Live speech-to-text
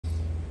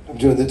I'm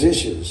doing the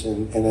dishes,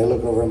 and I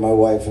look over at my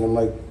wife, and I'm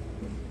like,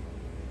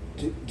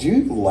 do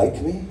you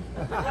like me?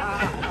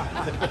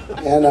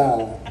 And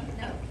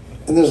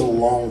there's a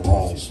long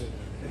pause.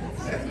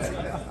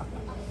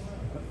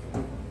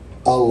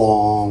 A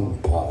long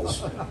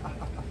pause.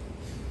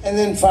 And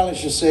then finally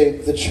she'll say,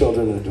 the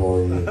children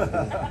adore you.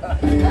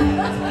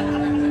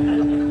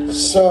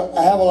 So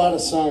I have a lot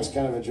of songs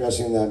kind of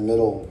addressing that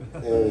middle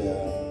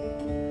area.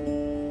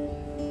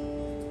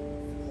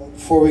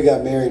 Before we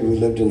got married, we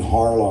lived in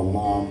Harlem,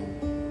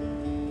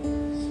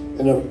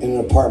 in an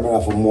apartment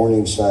off of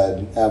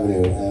Morningside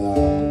Avenue.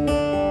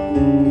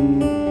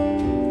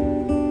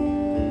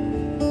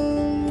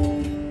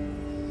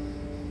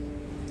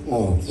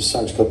 And this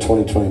song's called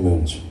 2020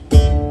 Moons.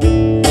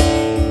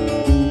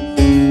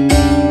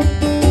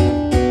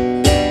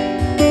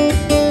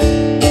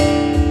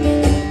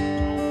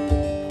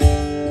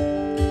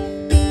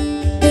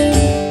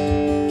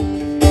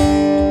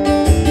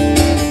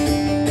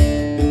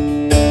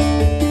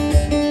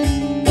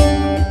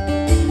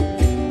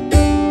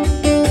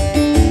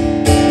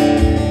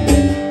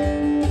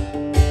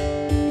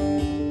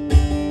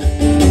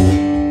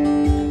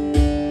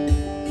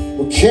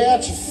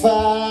 Catch a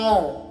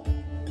fire,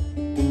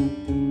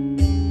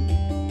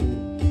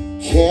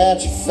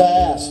 catch a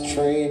fast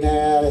train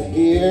out of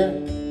here.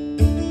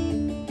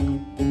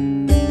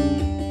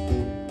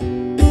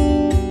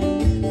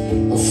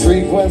 A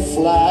frequent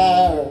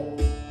flyer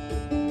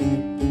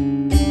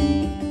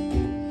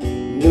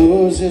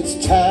knows it's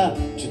time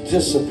to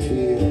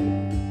disappear.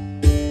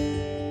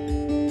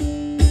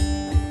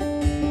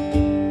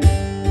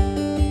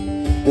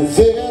 And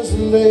there's a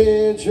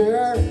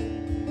ledger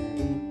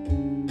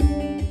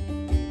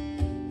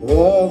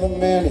of the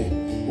many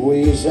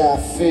ways I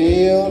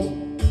failed,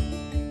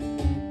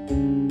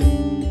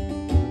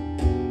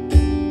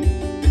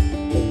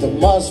 but there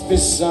must be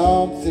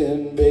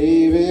something,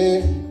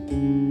 baby,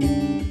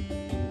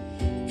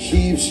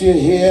 keeps you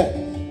here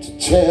to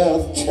tell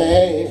the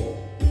tale.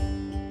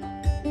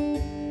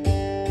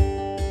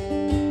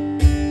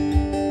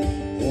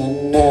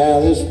 And now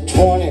there's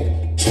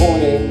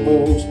 2020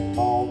 moons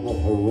on the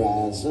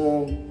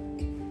horizon,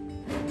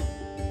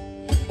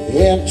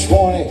 and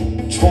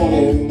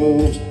 2020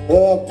 moons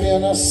up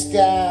in the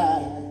sky,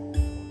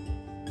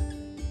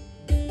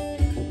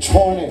 and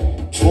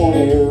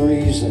 2020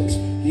 reasons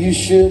you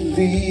should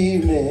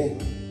leave me,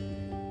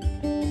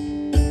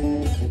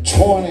 and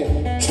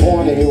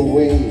 2020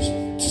 ways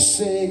to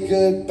say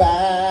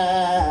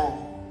goodbye,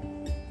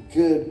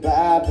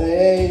 goodbye,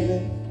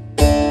 baby.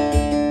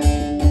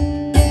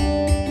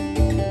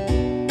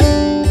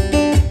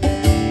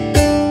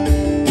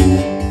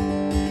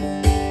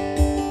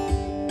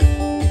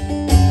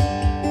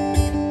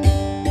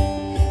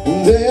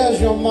 There's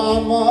your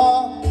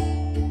mama,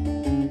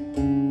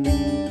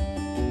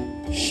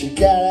 she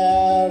got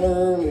out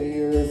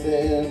earlier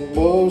than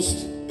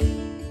most,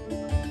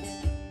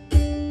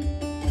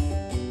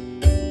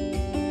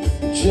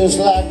 just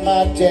like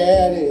my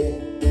daddy.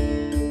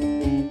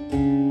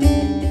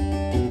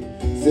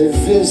 They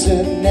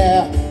visit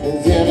now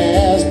and then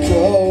as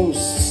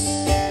ghosts.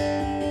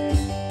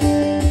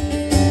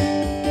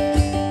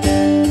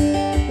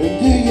 In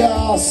New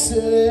York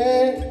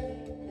City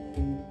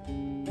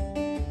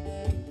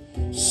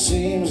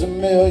seems a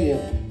million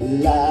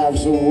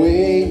lives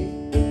away.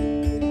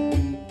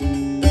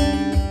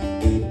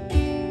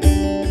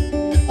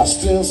 I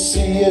still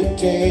see you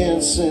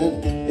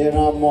dancing in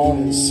our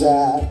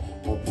Morningside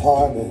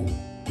apartment,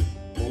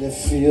 and it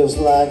feels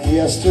like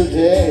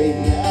yesterday.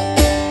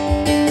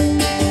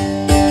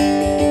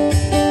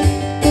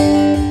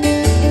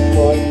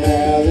 But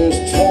now there's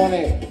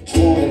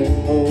 2020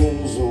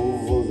 moons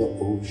over the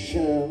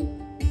ocean,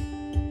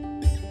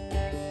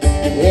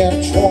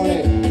 and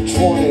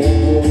 2020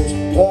 moons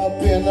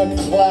up in the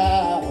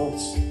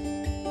clouds,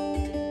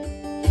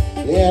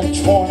 and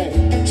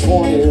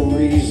 2020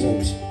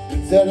 reasons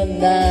that are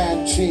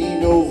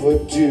 19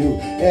 overdue,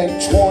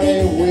 and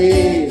 20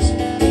 ways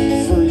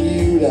for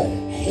you to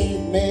hate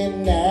me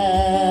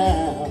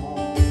now.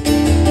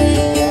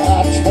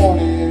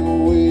 20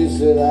 ways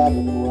that I've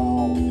been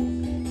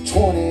wrong,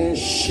 20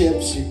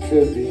 ships you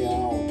could be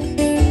on,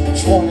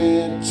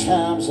 20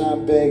 times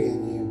I'm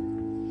begging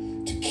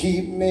you to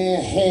keep me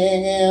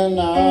hanging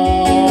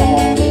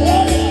on.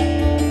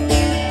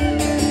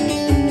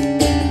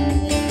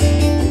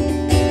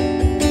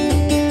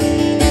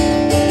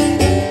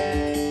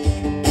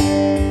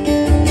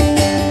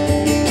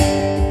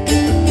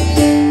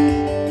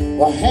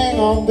 Well, hang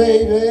on,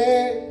 baby,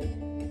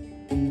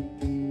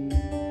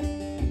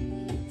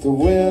 the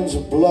winds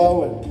are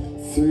blowing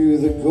through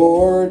the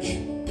gorge.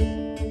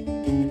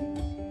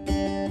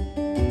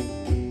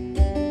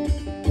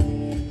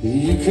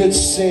 You could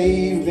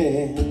save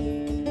me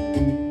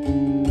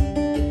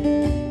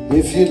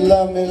if you'd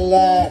love me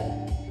like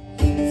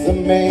the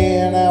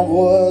man I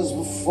was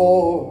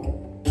before.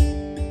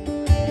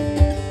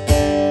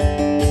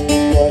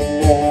 But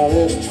now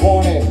there's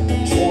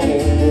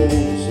 2020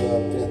 moons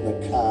up in the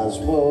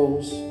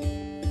cosmos,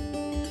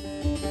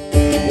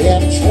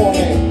 and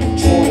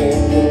 2020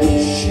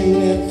 moons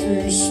shooting through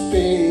through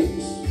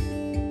space.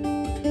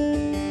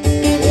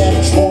 And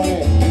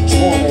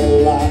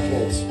 20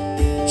 lockets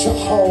to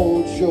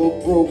hold your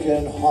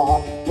broken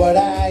heart, but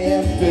I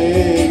am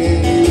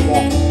begging you to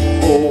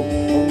hold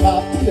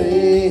my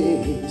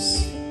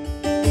place.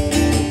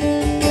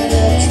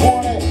 And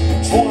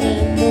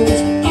 20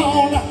 moons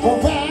on the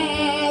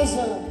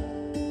horizon,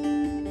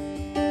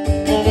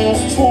 and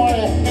there's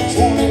 20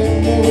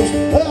 moons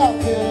up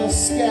in the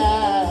sky.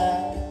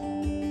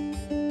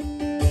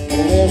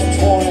 And there's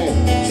 20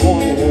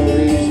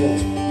 reasons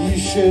you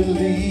should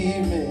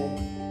leave me.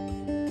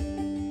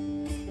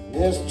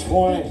 There's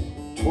 20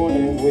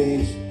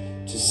 ways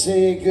to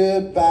say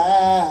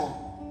goodbye.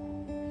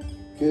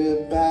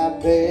 Goodbye,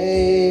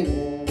 baby.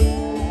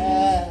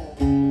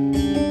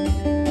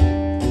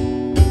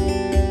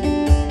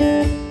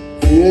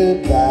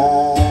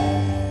 Goodbye.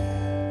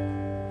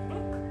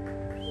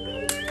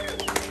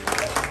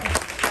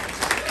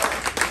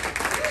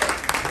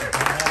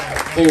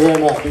 Thank you very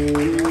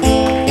much.